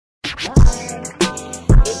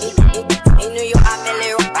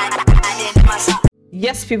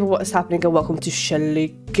Yes, people, what is happening, and welcome to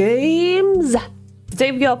Shelly Games.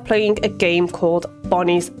 Today we are playing a game called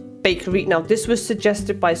Bonnie's Bakery. Now, this was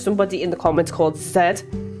suggested by somebody in the comments called Zed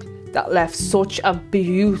that left such a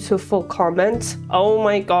beautiful comment. Oh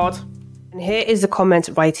my god. And here is the comment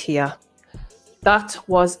right here. That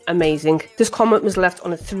was amazing. This comment was left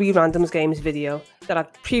on a 3 Randoms Games video that I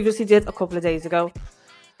previously did a couple of days ago.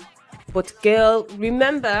 But girl,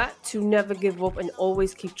 remember to never give up and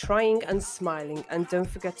always keep trying and smiling, and don't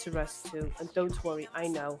forget to rest too. And don't worry, I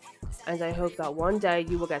know. And I hope that one day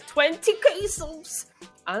you will get 20k subs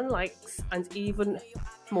and likes and even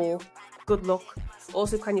more. Good luck.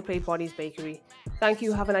 Also, can you play Bonnie's Bakery? Thank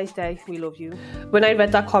you, have a nice day, we love you. When I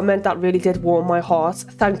read that comment, that really did warm my heart.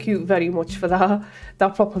 Thank you very much for that.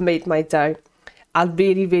 That proper made my day. I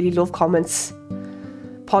really love comments.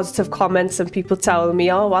 Positive comments and people telling me,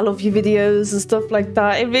 oh, I love your videos and stuff like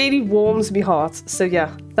that. It really warms my heart. So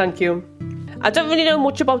yeah, thank you. I don't really know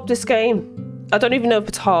much about this game. I don't even know if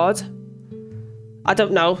it's hard. I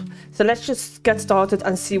don't know. So let's just get started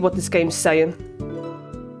and see what this game's saying.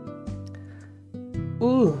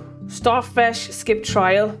 Ooh, start fresh, skip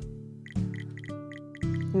trial.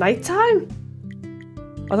 Nighttime?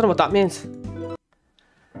 I don't know what that means.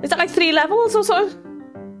 Is that like 3 levels or something?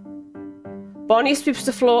 Bonnie sweeps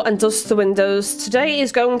the floor and dusts the windows. Today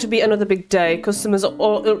is going to be another big day. Customers are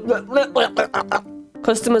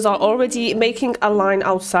already making a line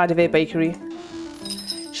outside of her bakery.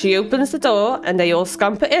 She opens the door and they all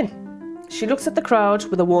scamper in. She looks at the crowd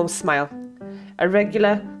with a warm smile. A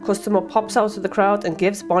regular customer pops out of the crowd and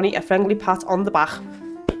gives Bonnie a friendly pat on the back.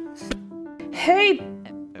 Hey!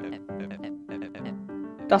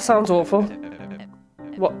 That sounds awful.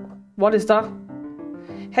 What is that?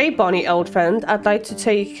 Hey Bonnie, old friend, I'd like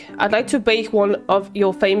to bake one of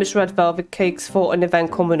your famous red velvet cakes for an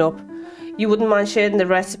event coming up. You wouldn't mind sharing the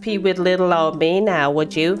recipe with little old me now,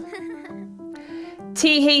 would you?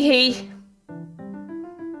 Tee hee hee.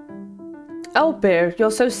 Oh Bear, you're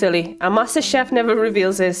so silly. A master chef never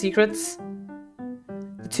reveals their secrets.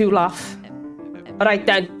 The two laugh. Alright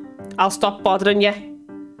then, I'll stop bothering you.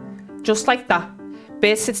 Just like that,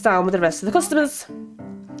 Bear sits down with the rest of the customers.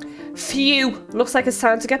 Phew, looks like it's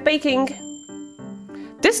time to get baking.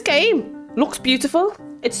 This game looks beautiful.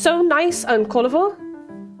 It's so nice and colourful.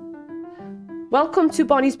 Welcome to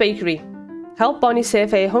Bonnie's Bakery. Help Bonnie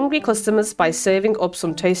serve her hungry customers by serving up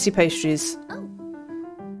some tasty pastries. Oh.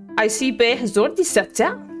 I see Bear has already set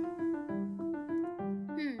out.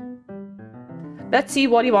 Let's see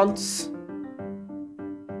what he wants.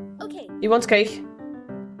 Okay. He wants cake.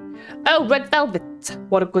 Oh, red velvet.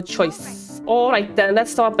 What a good choice. Alright then, let's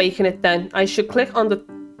start baking it then. I should click on the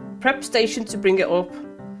prep station to bring it up.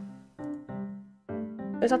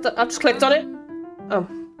 Is that I just clicked on it? Oh.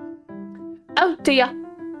 Oh dear.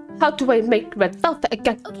 How do I make red velvet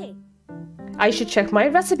again? Okay. I should check my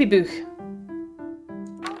recipe book.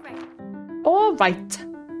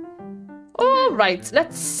 Alright,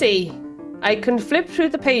 let's see. I can flip through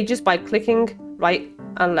the pages by clicking right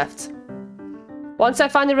and left. Once I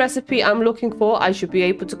find the recipe I'm looking for, I should be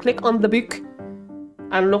able to click on the book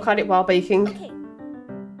and look at it while baking. Okay.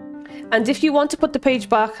 And if you want to put the page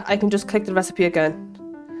back, I can just click the recipe again.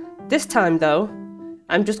 This time though,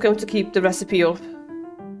 I'm just going to keep the recipe up.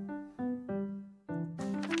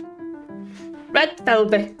 Red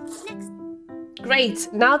velvet. Next. Great,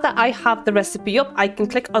 now that I have the recipe up, I can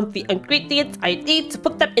click on the ingredients I need to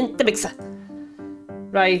put them in the mixer.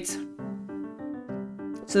 Right.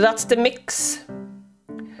 So that's the mix.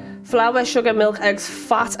 Flour, sugar, milk, eggs,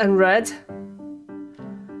 fat and red.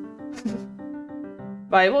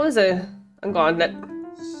 Right, what was it? I'm going let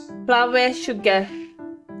flour, sugar,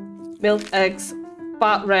 milk, eggs,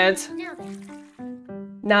 fat, red.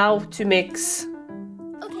 Now to mix.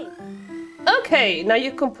 Okay. Okay, now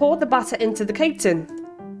you can pour the batter into the cake tin.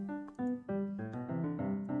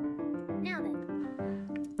 Now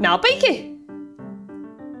then. Now bake it.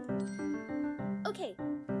 Okay.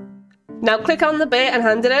 Now click on the bit and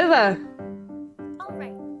hand it over.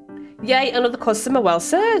 Alright. Yay, another customer well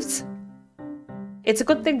served. It's a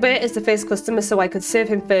good thing Bert is the first customer so I could serve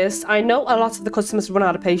him first. I know a lot of the customers run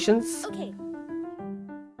out of patience. Okay.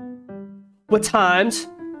 We're timed.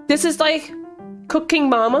 This is like cooking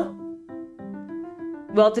mama.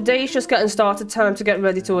 Well, the day is just getting started. Time to get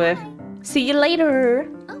ready to work. Bye. See you later.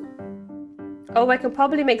 Oh, I can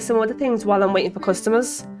probably make some other things while I'm waiting for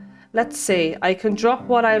customers. Let's see, I can drop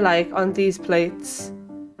what I like on these plates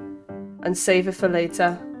and save it for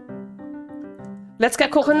later. Let's get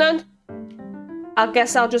cooking then. I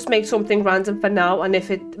guess I'll just make something random for now, and if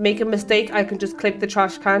it make a mistake, I can just click the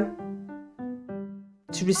trash can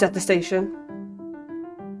to reset the station.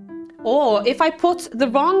 Or if I put the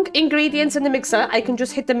wrong ingredients in the mixer, I can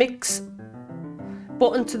just hit the mix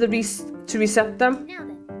button to reset them. Now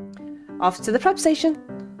then. Off to the prep station.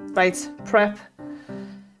 Right, prep.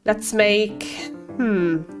 Let's make...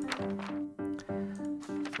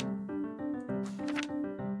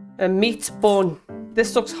 a meat bun.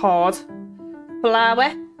 This looks hard.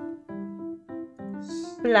 Flour.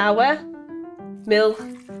 Flour. Milk.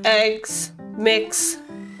 Eggs. Mix.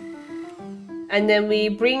 And then we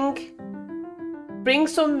bring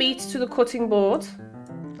some meat to the cutting board.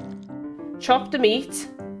 Chop the meat.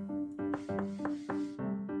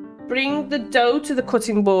 Bring the dough to the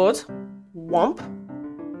cutting board. Whomp.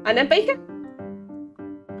 And then bake it.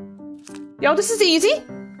 Yo, this is easy.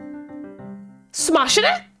 Smashing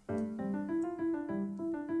it.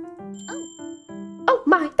 Oh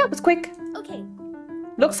my, that was quick. Okay.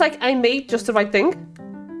 Looks like I made just the right thing.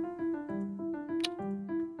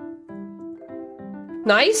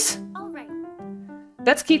 Nice. All right.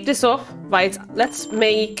 Let's keep this up. Right, let's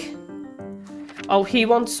make... Oh, he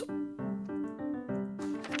wants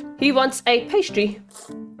a pastry.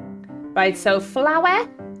 Right, so flour,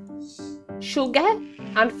 sugar,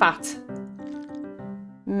 and fat.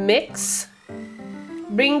 Mix.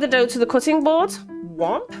 Bring the dough to the cutting board.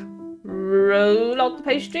 Whomp. Roll out the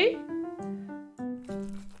pastry.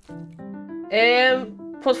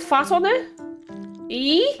 Put fat on it.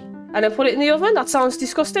 And then put it in the oven. That sounds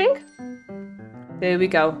disgusting. There we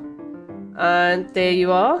go. And there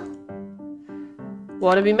you are.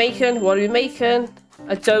 What are we making? What are we making?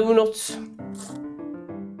 A donut.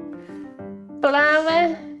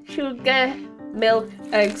 Flour, sugar, milk,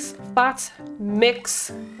 eggs, fat,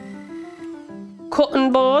 mix.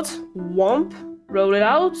 Cutting board. Whomp. Roll it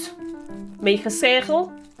out. Make a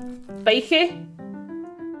circle. Bake it.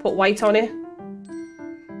 Put white on it.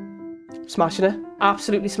 Smashing it.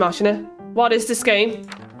 Absolutely smashing it. What is this game?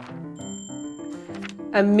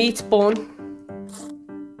 A meat bun.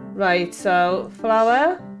 Right, so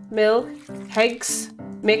flour, milk, eggs,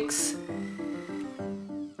 mix.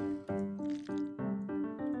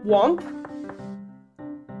 Whomp.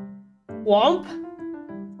 Whomp.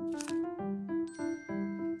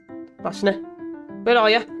 Smashing it. Where are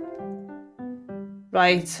you?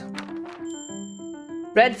 Right.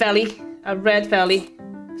 Red belly. A red belly.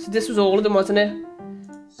 So this was all of them, wasn't it?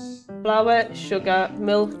 Flour, sugar,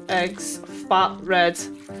 milk, eggs, fat red.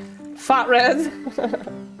 Fat red.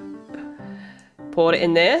 Pour it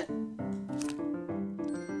in there.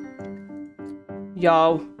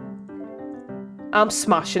 Yo. I'm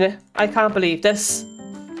smashing it. I can't believe this.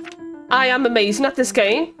 I am amazing at this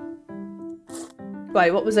game.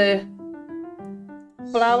 Right, what was it?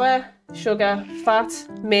 Flour, sugar, fat,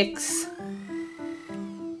 mix.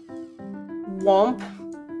 Whomp.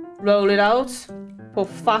 Roll it out. Put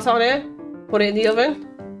fat on it. Put it in the oven.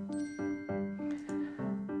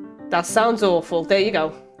 That sounds awful. There you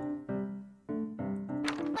go.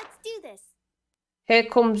 Let's do this. Here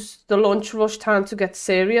comes the lunch rush, time to get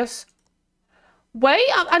serious. Wait,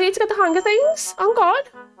 I need to get the hang of things. Hang on.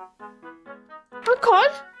 Hang on.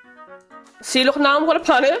 See, look, now I'm going to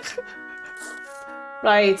panic.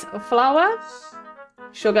 Right, flour,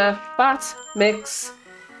 sugar, fat, mix.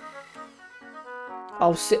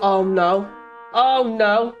 Oh, see, oh no. Oh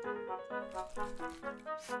no.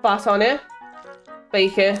 Fat on it.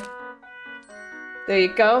 Bake it. There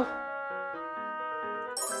you go.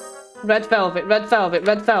 Red velvet, red velvet,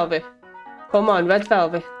 red velvet. Come on, red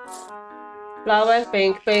velvet. Flour,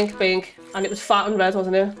 pink, pink, pink. And it was fat and red,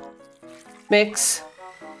 wasn't it? Mix.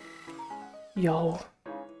 Yo.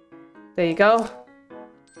 There you go.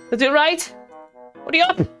 Did I do it right? What are you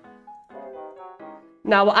up?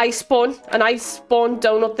 Now an ice bun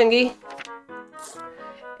donut thingy.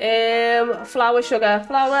 Flour,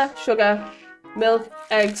 sugar, milk,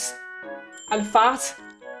 eggs, and fat.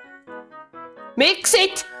 Mix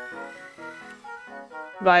it.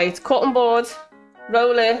 Right, cutting board,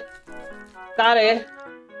 roll it, that it,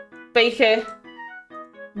 bake it,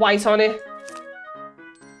 white on it.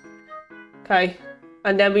 Okay,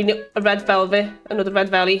 and then we need a red velvet, another red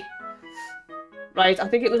velly. Right, I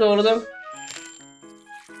think it was all of them.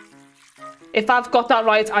 If I've got that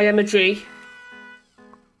right, I am a G.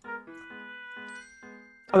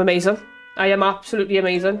 I'm amazing. I am absolutely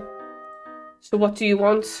amazing. So what do you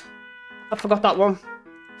want? I forgot that one.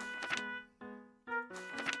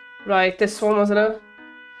 Right, this one, wasn't it?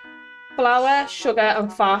 Flour, sugar,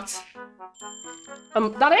 and fat.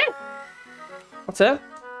 That it? That's it.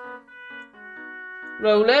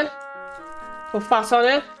 Roll it. Put fat on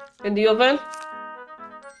it. In the oven.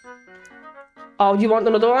 Oh, you want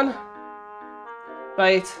another one?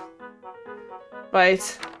 Right.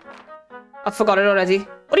 Right. I forgot it already.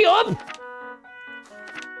 Hurry up!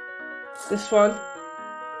 This one.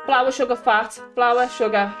 Flour, sugar, fat. Flour,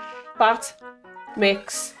 sugar, fat.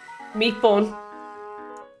 Mix. Meat bun.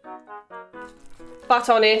 Fat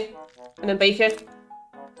on it. And then bake it.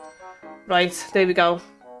 Right, there we go.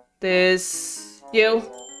 There's you.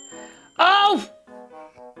 Oh!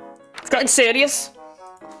 It's getting serious.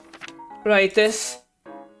 Right, this.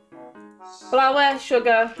 Flour,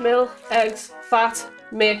 sugar, milk, eggs, fat,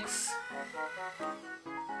 mix.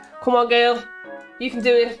 Come on, girl. You can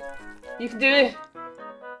do it. You can do it.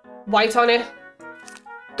 White on it.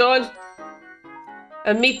 Done.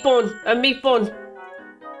 A meat bun. A meat bun.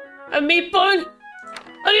 A meat bun.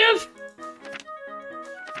 Hurry up.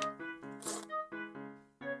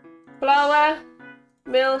 Flour,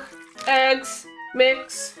 milk, eggs,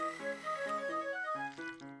 mix.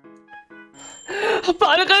 I'm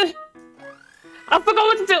panicking. I forgot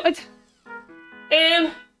what to do.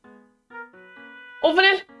 Oven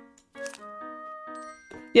it.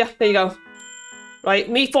 Yeah, there you go. Right,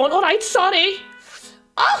 meat bun. All right, sorry.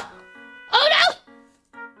 Oh, oh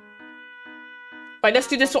no. Right, let's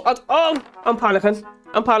do this one. Oh, I'm panicking.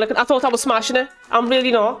 I'm panicking. I thought I was smashing it. I'm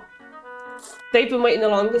really not. They've been waiting the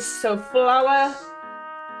longest. So flour,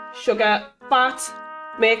 sugar, fat,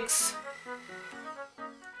 mix.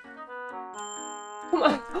 Come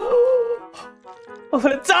on. I'm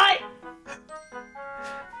gonna die.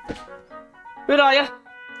 Where are you?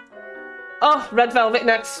 Oh, red velvet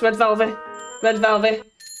next. Red velvet. Red velvet.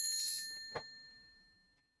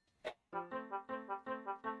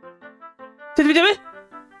 Did we do it?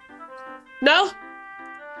 No?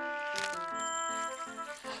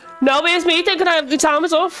 No, where's me thinking the time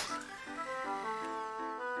is off?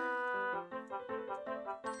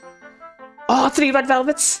 Oh, 3 red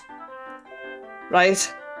velvets.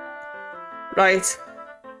 Right. Right.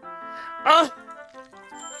 Oh!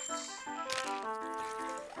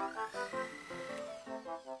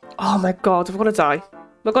 Oh my god, we're gonna die.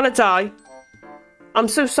 We're gonna die. I'm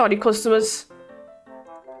so sorry, customers.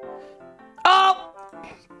 Oh!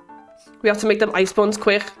 We have to make them ice buns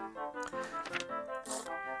quick.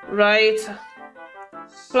 Right.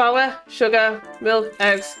 Flour, sugar, milk,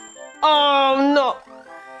 eggs. Oh no!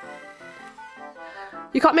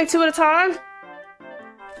 You can't make 2 at a time?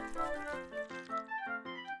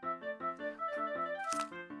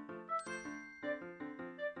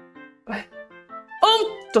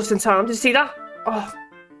 Oh! Just in time. Did you see that? Oh.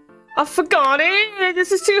 I forgot it.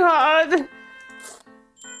 This is too hard.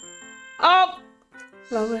 Oh!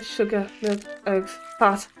 Flour, sugar, milk, eggs,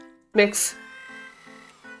 fat, mix.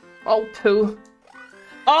 Oh, poo.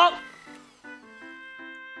 Oh!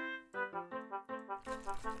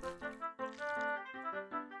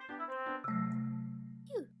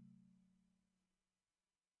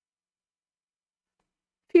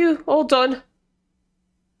 Phew, all done.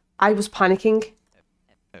 I was panicking.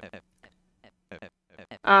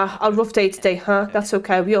 A rough day today, huh? That's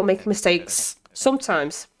okay, we all make mistakes.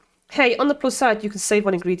 Sometimes. Hey, on the plus side, you can save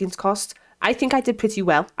on ingredients cost. I think I did pretty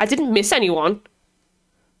well. I didn't miss anyone.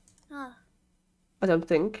 I don't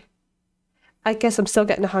think. I guess I'm still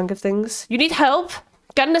getting the hang of things. You need help?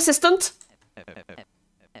 Get an assistant?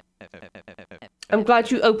 I'm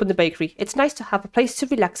glad you opened the bakery. It's nice to have a place to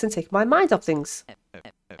relax and take my mind off things.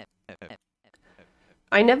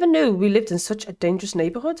 I never knew we lived in such a dangerous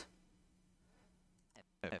neighborhood.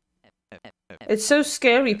 It's so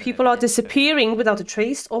scary. People are disappearing without a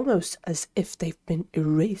trace, almost as if they've been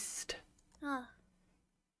erased.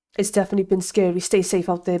 It's definitely been scary. Stay safe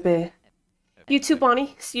out there, Bear. You too,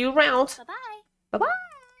 Bonnie. See you around. Bye-bye.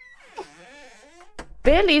 Bye-bye.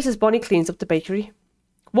 Bear leaves as Bonnie cleans up the bakery.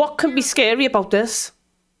 What can be scary about this?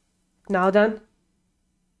 Now then.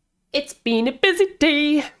 It's been a busy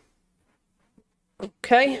day.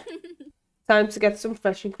 Okay. Time to get some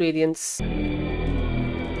fresh ingredients.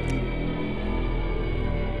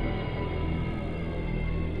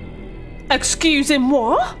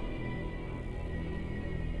 Excusez-moi?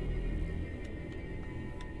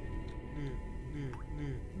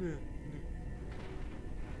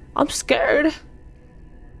 I'm scared.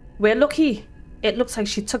 We're lucky. It looks like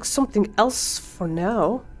she took something else for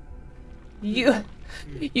now. You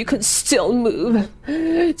can still move.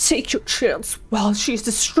 Take your chance while she's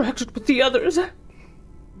distracted with the others.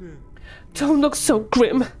 Don't look so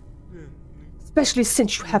grim. Especially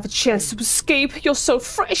since you have a chance to escape. You're so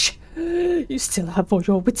fresh. You still have all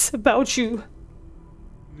your wits about you.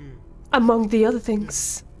 Among the other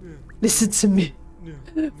things, listen to me.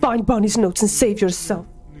 Find Bonnie's notes and save yourself.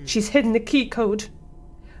 She's hidden the key code.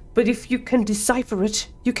 But if you can decipher it,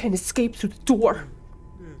 you can escape through the door.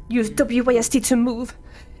 Use WASD to move,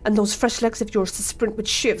 and those fresh legs of yours to sprint with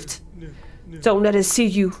shift. Don't let her see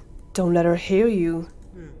you. Don't let her hear you.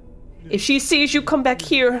 If she sees you, come back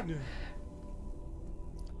here.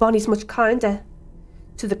 Bonnie's much kinder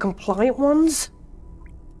to the compliant ones.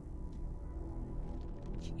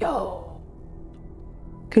 Yo.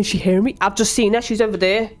 Can she hear me? I've just seen her. She's over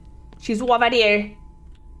there. She's over there.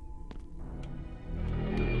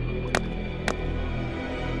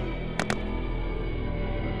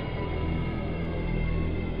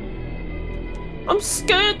 I'm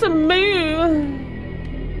scared to move.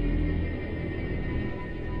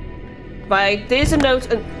 Right, there's a note.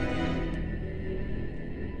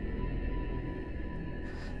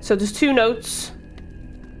 So there's 2 notes.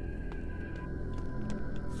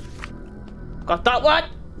 Got that one.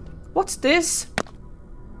 What's this?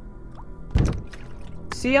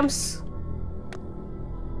 See,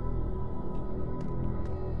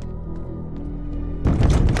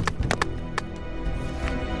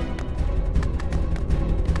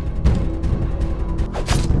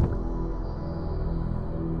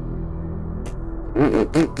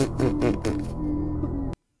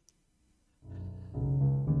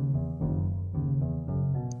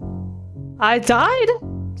 I died.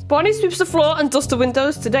 Bonnie sweeps the floor and dusts the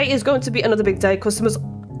windows. Today is going to be another big day. Customers.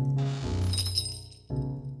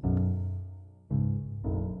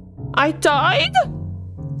 I died?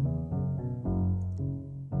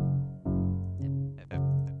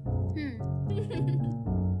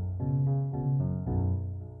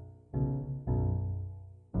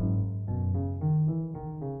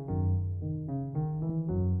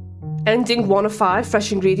 Ending 1 of 5,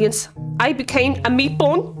 fresh ingredients. I became a meat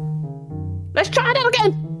bun. Let's try that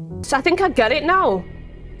again. So I think I get it now.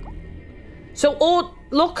 So, oh,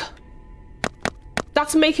 look.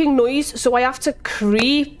 That's making noise, so I have to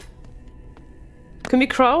creep. Can we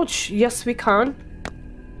crouch? Yes, we can.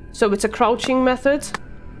 So it's a crouching method.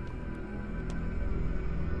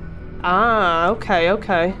 Ah, okay,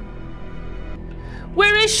 okay.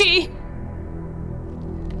 Where is she?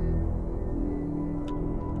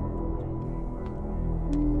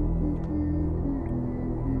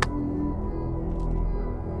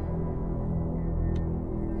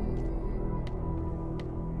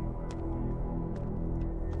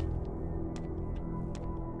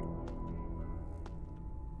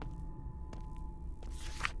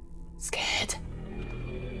 Scared.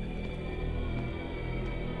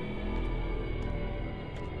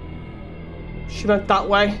 She went that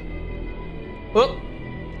way. Oh.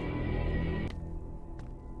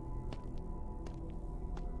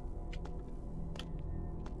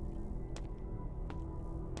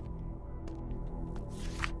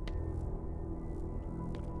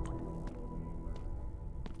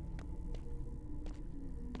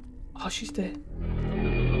 Oh, she's there.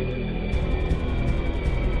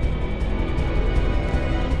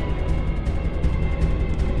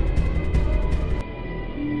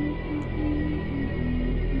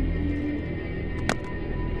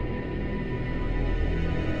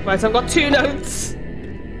 Right, I've got 2 notes.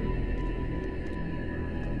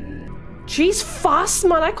 She's fast,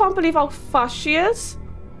 man. I can't believe how fast she is.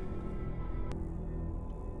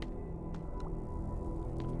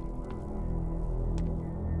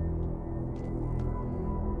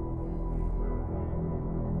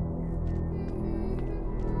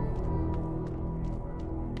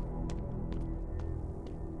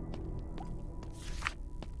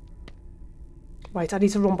 Right, I need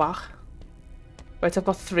to run back. Right, I've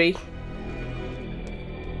got 3.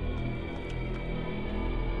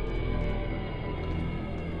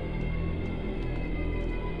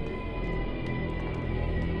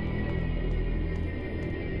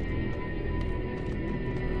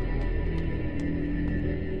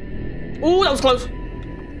 Ooh, that was close.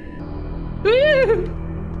 Ooh.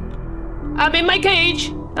 I'm in my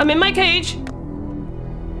cage. I'm in my cage.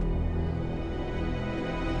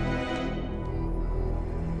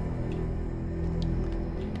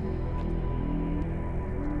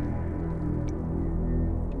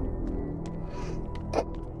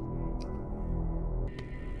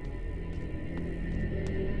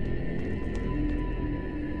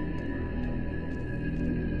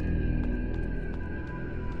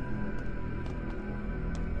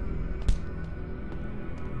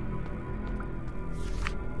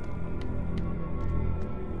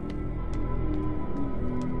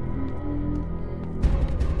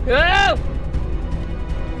 Oh!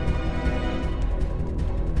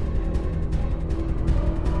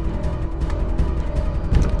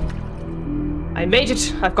 I made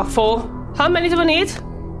it. I've got 4. How many do I need?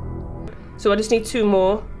 So I just need 2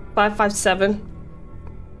 more. 5, 5, 7.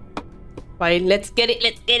 Right, let's get it.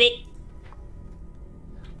 Let's get it.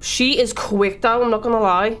 She is quick though, I'm not gonna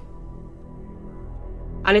lie.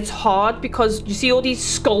 And it's hard because you see all these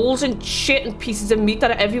skulls and shit and pieces of meat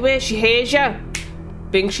that are everywhere. She hears you.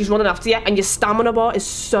 Bing, she's running after you. And your stamina bar is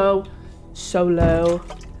so low.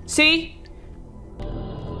 See?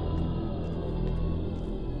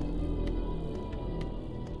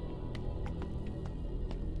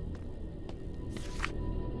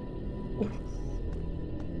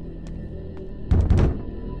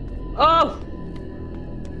 Oh!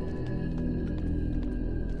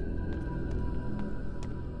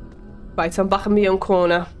 Right, I'm back in my own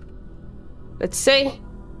corner. Let's see.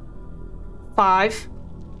 5,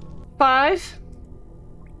 5,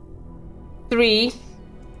 3,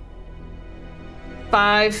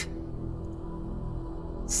 5,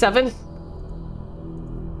 7.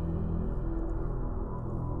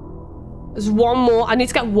 There's one more. I need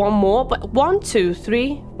to get one more, but 1, 2,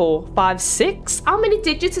 3, 4, 5, 6. How many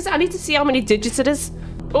digits is it? I need to see how many digits it is.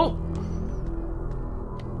 Oh.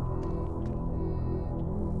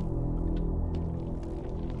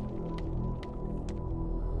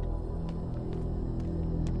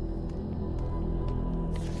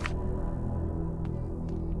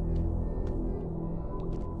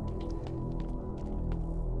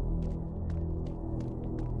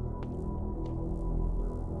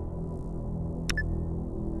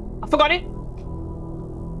 I forgot it.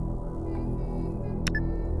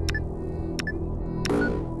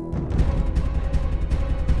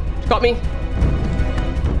 Got me.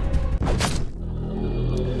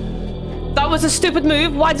 That was a stupid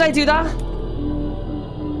move. Why did I do that?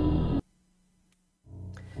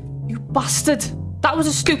 You bastard. That was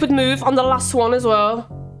a stupid move on the last one as well.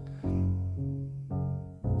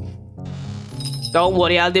 Don't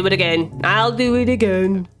worry, I'll do it again. I'll do it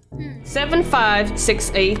again. 7, 5,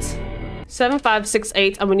 6, 8. 7, 5, 6,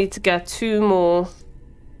 8, and we need to get 2 more.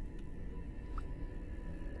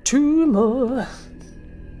 2 more.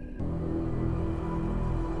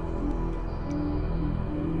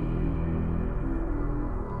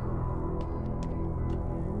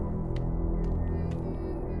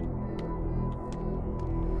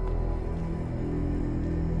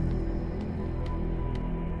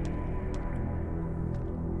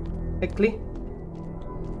 Quickly.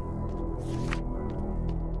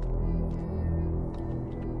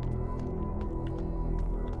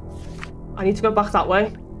 I need to go back that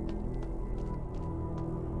way.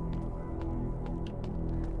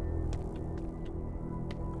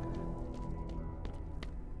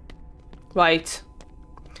 Right.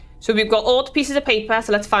 So we've got all the pieces of paper,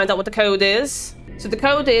 so let's find out what the code is. So the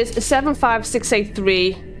code is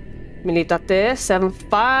 75683. We leave that there.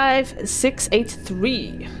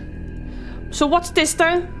 75683. So what's this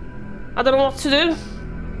then? I don't know what to do.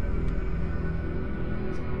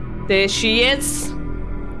 There she is.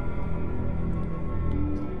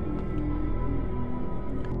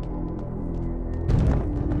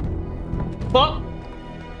 What?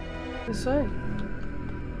 This way.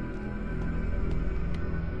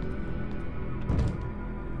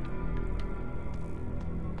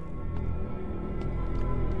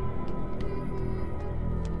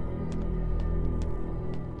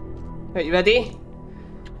 Are you ready?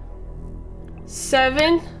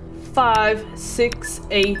 7, 5, 6,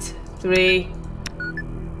 8, 3.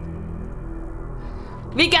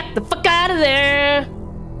 We get the fuck out of there!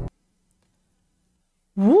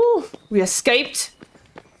 Woo! We escaped.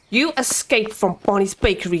 You escaped from Bonnie's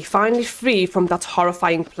Bakery, finally free from that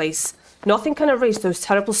horrifying place. Nothing can erase those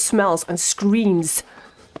terrible smells and screams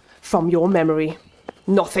from your memory.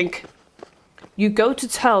 Nothing. You go to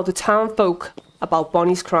tell the town folk about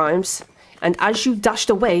Bonnie's crimes, and as you dashed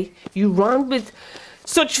away, you ran with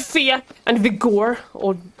such fear and vigor,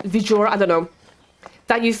 I don't know,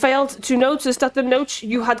 that you failed to notice that the notes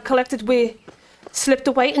you had collected were slipped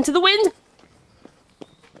away into the wind.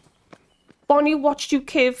 Bonnie watched you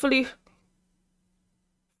carefully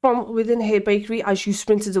from within her bakery as you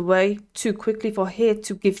sprinted away too quickly for her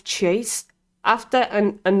to give chase. After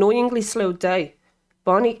an annoyingly slow day,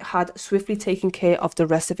 Bonnie had swiftly taken care of the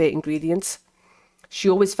rest of her ingredients. She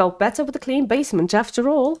always felt better with a clean basement after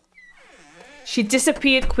all. She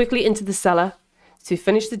disappeared quickly into the cellar to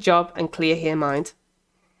finish the job and clear her mind.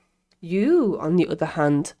 You, on the other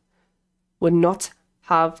hand, would not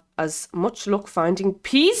have as much luck finding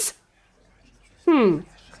peas?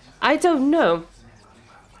 I don't know.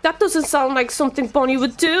 That doesn't sound like something Bonnie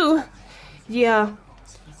would do. Yeah.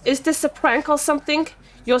 Is this a prank or something?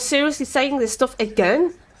 You're seriously saying this stuff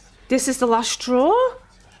again? This is the last straw?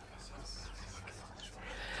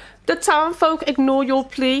 The town folk ignore your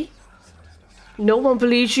plea. No one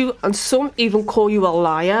believes you, and some even call you a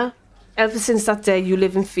liar. Ever since that day, you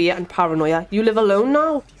live in fear and paranoia. You live alone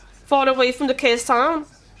now, far away from the cursed town.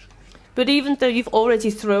 But even though you've already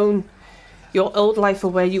thrown your old life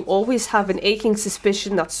away, you always have an aching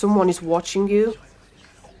suspicion that someone is watching you.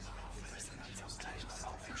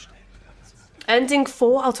 Ending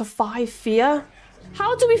 4 out of 5 fear.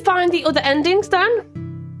 How do we find the other endings then?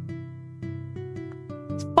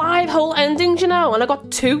 5 whole endings, you know, and I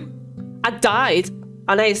got 2. I died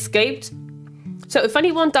and I escaped. So if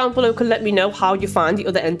anyone down below can let me know how you find the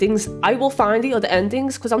other endings, I will find the other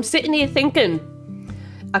endings, because I'm sitting here thinking,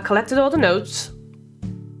 I collected all the notes,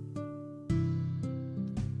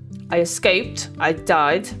 I escaped, I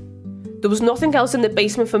died, there was nothing else in the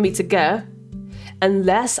basement for me to get,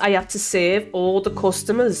 unless I had to save all the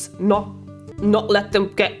customers, not let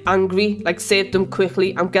them get angry, like save them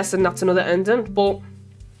quickly. I'm guessing that's another ending, but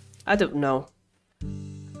I don't know.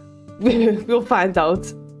 We'll find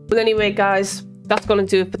out. But anyway, guys, that's gonna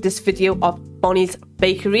do it for this video of Bonnie's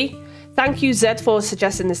Bakery. Thank you, Zed, for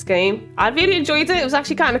suggesting this game. I really enjoyed it. It was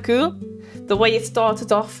actually kind of cool. The way it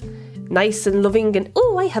started off nice and loving and,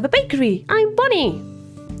 oh, I have a bakery, I'm Bonnie.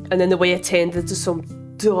 And then the way it turned into some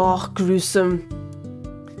dark, gruesome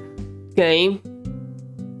game.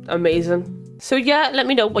 Amazing. So yeah, let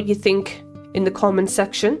me know what you think in the comment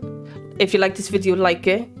section. If you like this video, like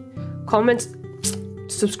it. Comment,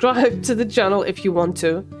 subscribe to the channel if you want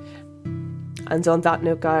to. And on that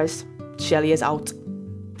note, guys, Shelly is out.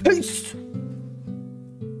 Peace!